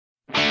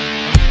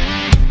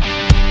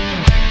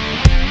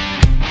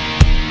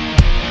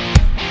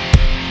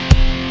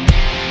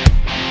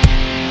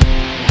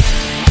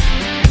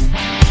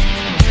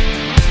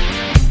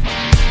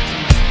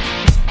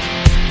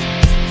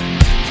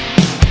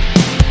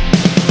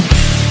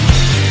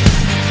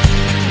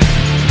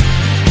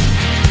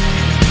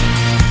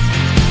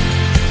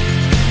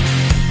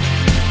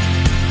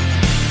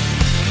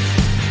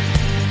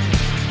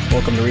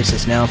Welcome to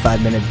Resus Now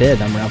 5-Minute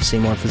Bid. I'm Ralph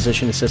Seymour,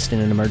 physician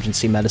assistant in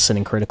emergency medicine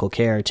and critical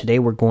care. Today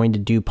we're going to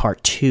do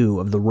part 2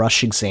 of the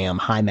rush exam,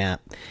 HIMAP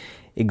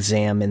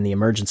exam in the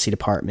emergency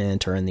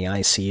department or in the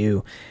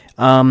ICU.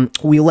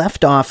 We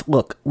left off,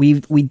 look, we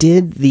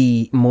did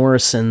the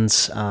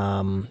Morrison's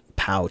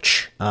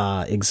pouch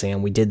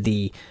exam. We did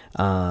the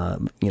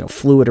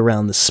fluid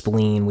around the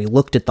spleen. We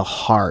looked at the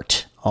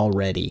heart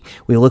already.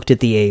 We looked at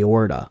the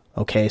aorta.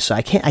 Okay, so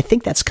I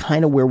think that's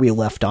kind of where we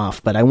left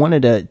off, but I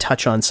wanted to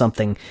touch on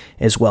something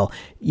as well.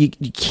 You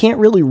can't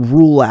really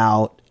rule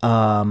out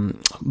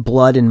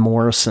blood in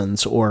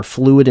Morrison's or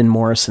fluid in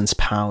Morrison's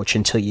pouch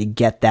until you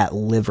get that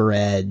liver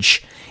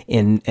edge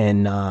in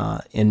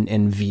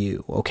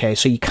view. Okay,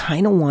 so you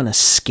kind of want to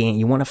scan.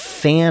 You want to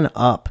fan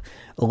up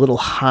a little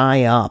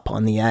high up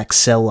on the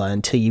axilla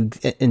until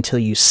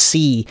you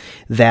see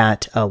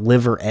that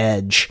liver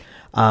edge.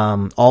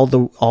 All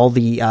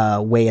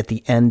the way at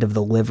the end of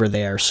the liver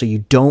there, so you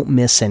don't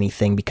miss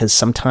anything, because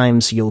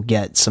sometimes you'll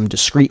get some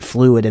discrete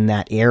fluid in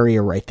that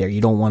area right there. You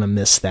don't want to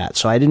miss that.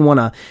 So I didn't want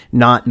to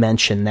not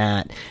mention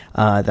that.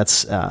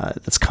 That's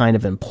kind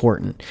of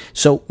important.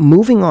 So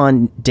moving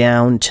on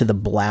down to the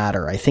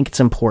bladder, I think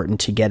it's important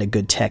to get a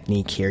good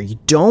technique here. You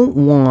don't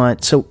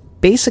want, so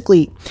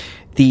basically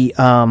the,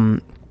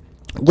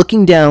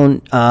 looking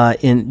down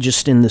in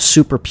the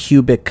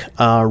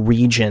suprapubic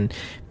region,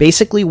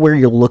 basically where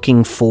you're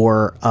looking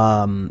for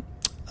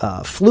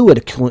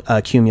fluid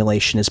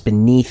accumulation is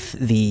beneath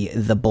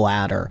the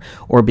bladder,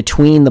 or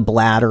between the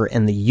bladder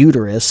and the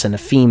uterus in a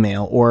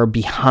female, or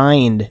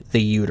behind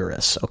the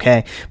uterus.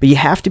 Okay, but you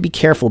have to be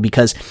careful,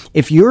 because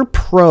if your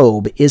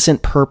probe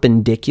isn't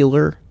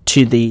perpendicular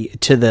to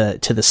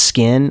the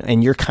skin,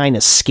 and you're kind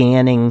of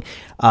scanning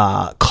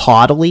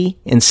caudally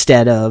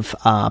instead of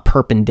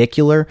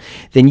perpendicular,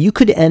 then you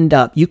could end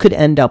up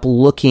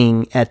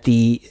looking at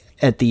the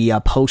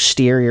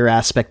posterior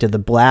aspect of the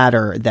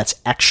bladder that's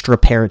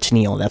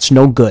extraperitoneal. That's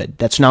no good.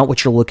 That's not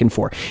what you're looking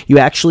for. You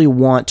actually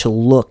want to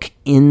look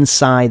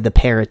inside the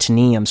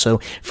peritoneum. So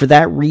for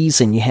that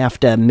reason, you have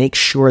to make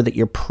sure that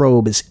your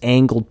probe is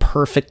angled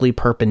perfectly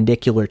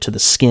perpendicular to the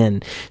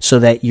skin, so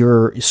that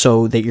you're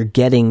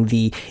getting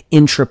the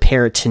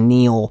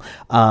intraperitoneal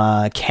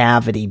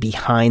cavity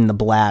behind the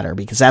bladder,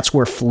 because that's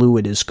where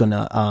fluid is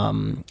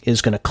gonna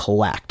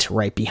collect,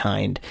 right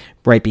behind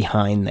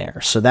there.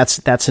 So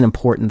that's an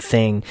important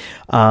thing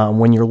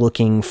when you're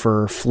looking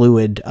for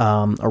fluid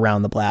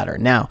around the bladder.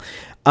 Now,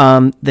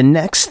 the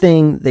next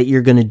thing that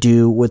you're going to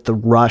do with the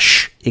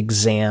rush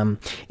exam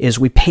is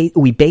we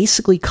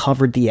basically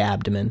covered the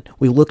abdomen.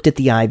 We looked at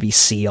the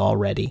IVC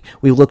already.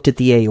 We looked at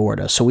the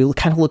aorta. So we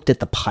kind of looked at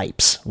the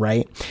pipes,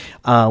 right?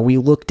 We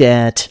looked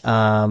at,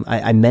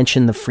 I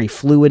mentioned the free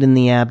fluid in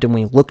the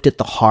abdomen. We looked at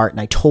the heart, and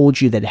I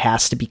told you that it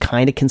has to be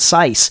kind of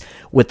concise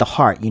with the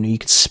heart. You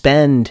could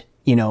spend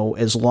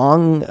as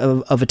long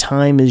of a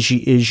time as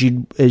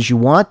you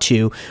want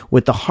to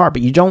with the heart,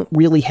 but you don't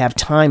really have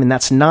time, and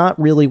that's not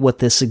really what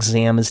this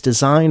exam is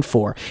designed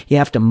for. You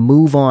have to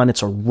move on.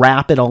 It's a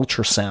rapid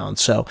ultrasound,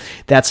 so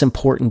that's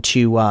important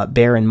to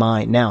bear in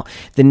mind. Now,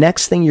 the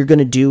next thing you're going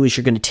to do is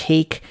you're going to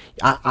take,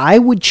 I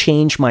would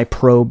change my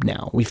probe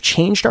now. We've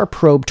changed our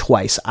probe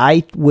twice.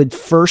 I would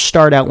first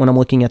start out, when I'm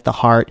looking at the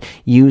heart,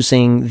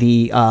 using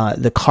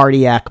the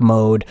cardiac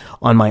mode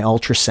on my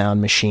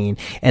ultrasound machine,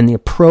 and the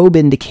probe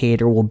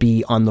indicator will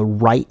be on the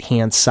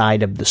right-hand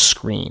side of the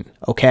screen,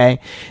 okay?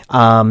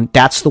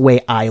 That's the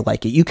way I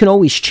like it. You can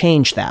always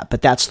change that,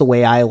 but that's the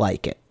way I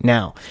like it.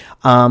 Now,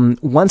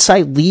 once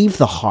I leave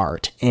the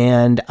heart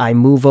and I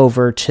move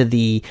over to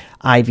the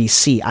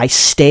IVC, I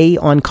stay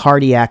on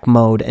cardiac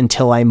mode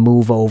until I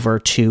move over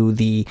to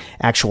the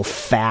actual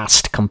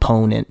fast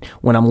component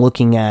when I'm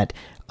looking at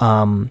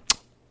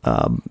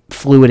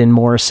fluid in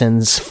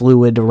Morrison's,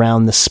 fluid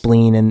around the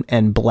spleen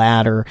and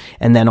bladder,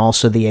 and then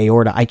also the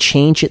aorta. I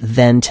change it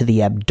then to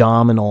the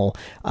abdominal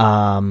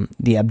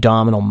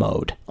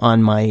mode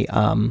on my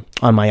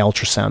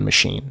ultrasound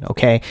machine.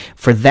 Okay,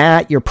 for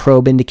that, your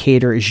probe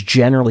indicator is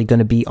generally going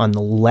to be on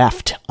the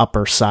left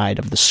upper side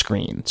of the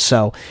screen.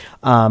 So,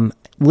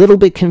 little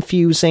bit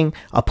confusing.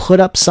 I'll put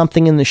up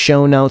something in the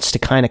show notes to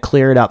kind of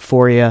clear it up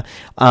for you.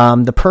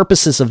 The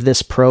purposes of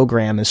this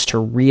program is to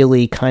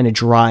really kind of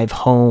drive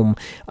home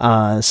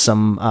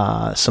some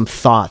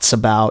thoughts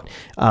about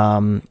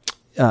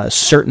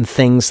certain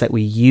things that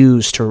we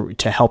use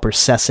to help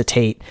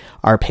resuscitate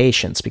our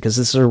patients, because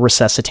this is a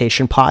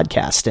resuscitation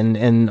podcast,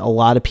 and a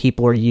lot of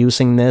people are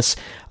using this.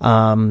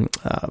 Nurse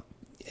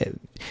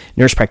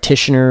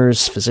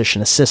practitioners,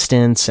 physician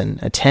assistants, and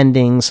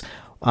attendings,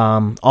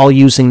 all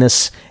using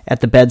this at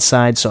the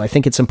bedside. So I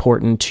think it's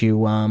important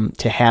to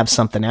have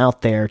something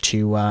out there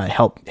to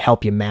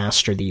help you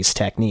master these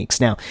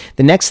techniques. Now,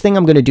 the next thing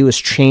I'm going to do is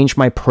change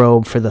my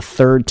probe for the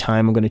third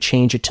time. I'm going to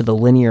change it to the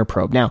linear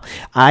probe. Now,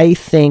 I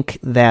think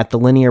that the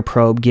linear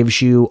probe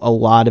gives you a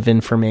lot of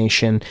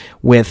information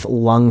with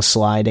lung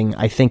sliding.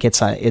 I think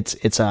it's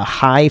a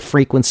high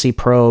frequency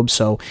probe,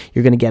 so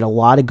you're going to get a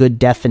lot of good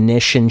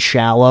definition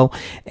shallow.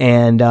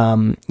 And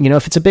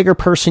if it's a bigger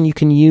person, you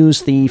can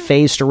use the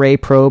phased array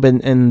probe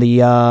in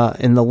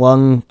the the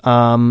lung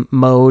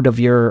mode of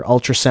your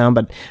ultrasound,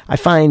 but I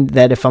find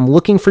that if I'm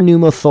looking for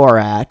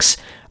pneumothorax,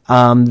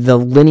 the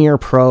linear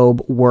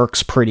probe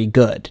works pretty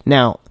good.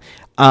 Now,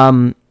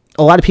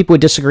 a lot of people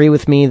would disagree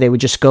with me. They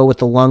would just go with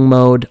the lung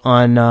mode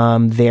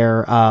on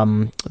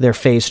their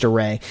phased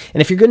array.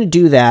 And if you're going to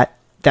do that,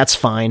 that's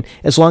fine,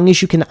 as long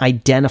as you can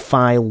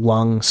identify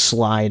lung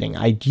sliding.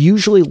 I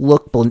usually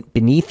look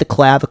beneath the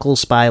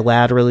clavicles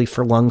bilaterally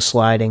for lung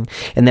sliding,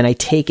 and then I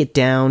take it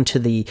down to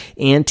the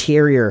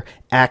anterior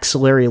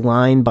axillary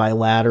line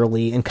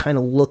bilaterally and kind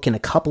of look in a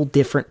couple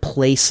different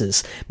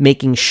places,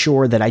 making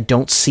sure that I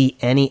don't see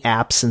any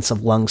absence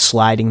of lung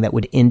sliding that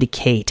would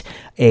indicate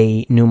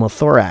a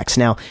pneumothorax.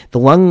 Now,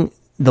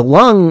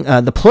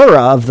 the pleura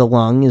of the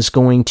lung is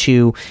going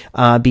to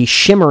be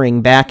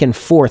shimmering back and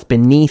forth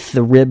beneath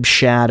the rib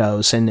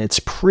shadows, and it's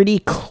pretty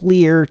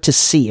clear to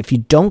see. If you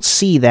don't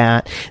see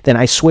that, then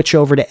I switch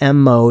over to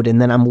M mode,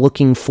 and then I'm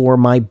looking for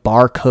my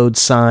barcode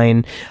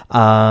sign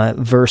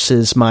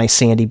versus my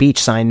Sandy Beach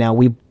sign. Now,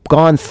 we've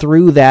gone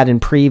through that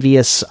in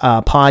previous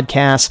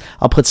podcasts.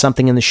 I'll put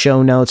something in the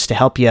show notes to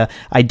help you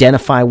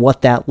identify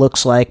what that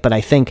looks like, but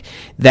I think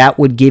that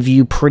would give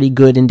you pretty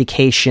good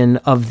indication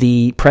of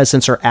the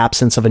presence or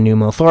absence of a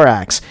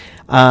pneumothorax.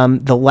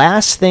 The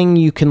last thing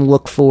you can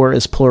look for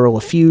is pleural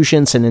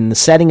effusions, and in the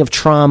setting of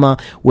trauma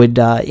would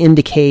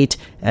indicate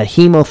a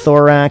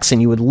hemothorax,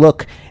 and you would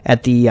look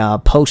at the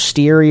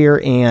posterior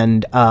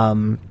and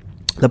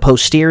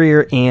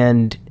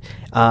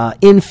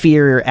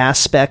inferior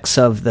aspects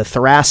of the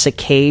thoracic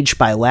cage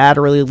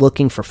bilaterally,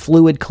 looking for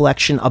fluid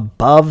collection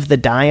above the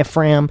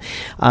diaphragm.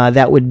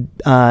 That would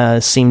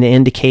seem to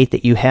indicate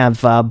that you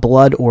have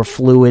blood or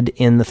fluid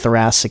in the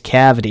thoracic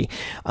cavity.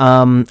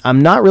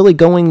 I'm not really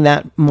going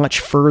that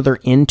much further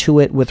into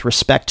it with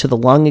respect to the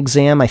lung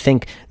exam. I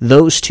think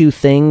those two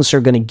things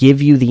are going to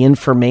give you the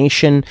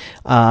information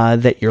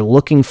that you're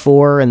looking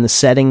for in the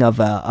setting of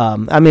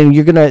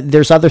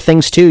there's other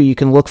things too. You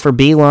can look for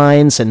B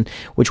lines, and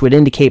which would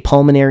indicate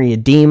pulmonary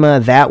edema.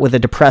 That with a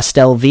depressed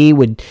LV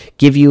would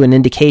give you an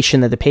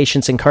indication that the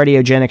patient's in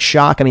cardiogenic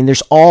shock. I mean,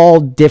 there's all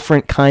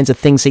different kinds of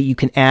things that you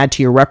can add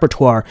to your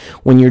repertoire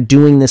when you're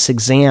doing this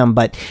exam,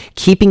 but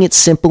keeping it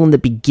simple in the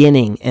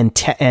beginning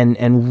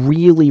and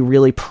really,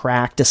 really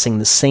practicing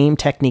the same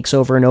techniques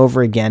over and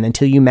over again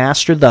until you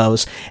master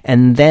those,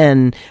 and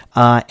then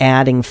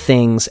adding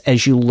things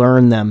as you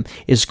learn them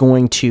is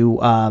going to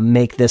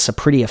make this a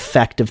pretty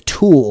effective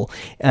tool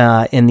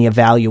in the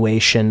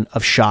evaluation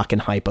of shock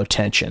and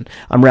hypotension.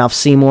 I'm Ralph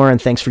Seymour,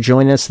 and thanks for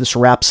joining us. This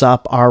wraps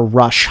up our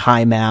Rush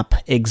HiMAP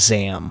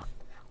exam.